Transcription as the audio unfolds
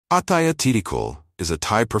Atthaya Thitikul is a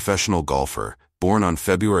Thai professional golfer born on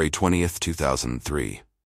February 20, 2003.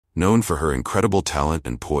 Known for her incredible talent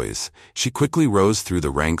and poise, she quickly rose through the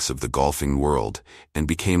ranks of the golfing world and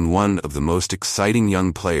became one of the most exciting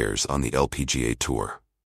young players on the LPGA Tour.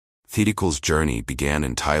 Thitikul's journey began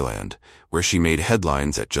in Thailand, where she made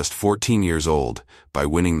headlines at just 14 years old by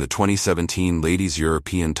winning the 2017 Ladies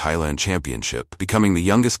European Thailand Championship, becoming the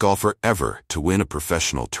youngest golfer ever to win a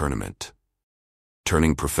professional tournament.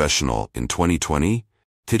 Turning professional in 2020,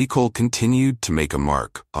 Thitikul continued to make a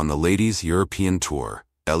mark on the Ladies European Tour,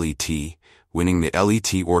 LET, winning the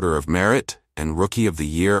LET Order of Merit and Rookie of the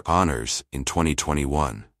Year honors in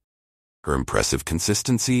 2021. Her impressive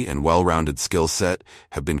consistency and well-rounded skill set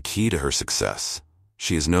have been key to her success.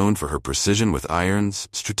 She is known for her precision with irons,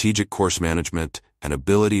 strategic course management, and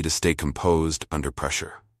ability to stay composed under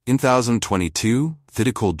pressure. In 2022,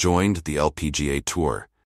 Thitikul joined the LPGA Tour,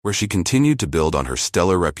 where she continued to build on her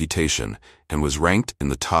stellar reputation and was ranked in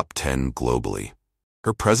the top 10 globally.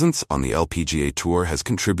 Her presence on the LPGA Tour has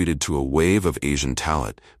contributed to a wave of Asian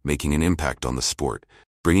talent, making an impact on the sport,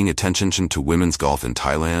 bringing attention to women's golf in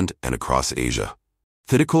Thailand and across Asia.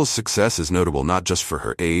 Thitikul's success is notable not just for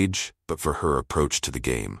her age, but for her approach to the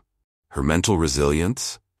game. Her mental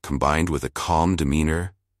resilience, combined with a calm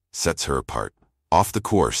demeanor, sets her apart. Off the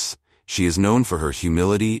course, she is known for her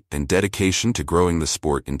humility and dedication to growing the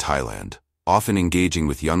sport in Thailand, often engaging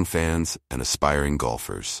with young fans and aspiring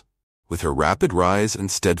golfers. With her rapid rise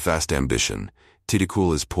and steadfast ambition,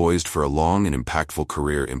 Thitikul is poised for a long and impactful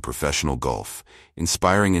career in professional golf,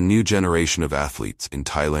 inspiring a new generation of athletes in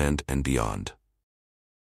Thailand and beyond.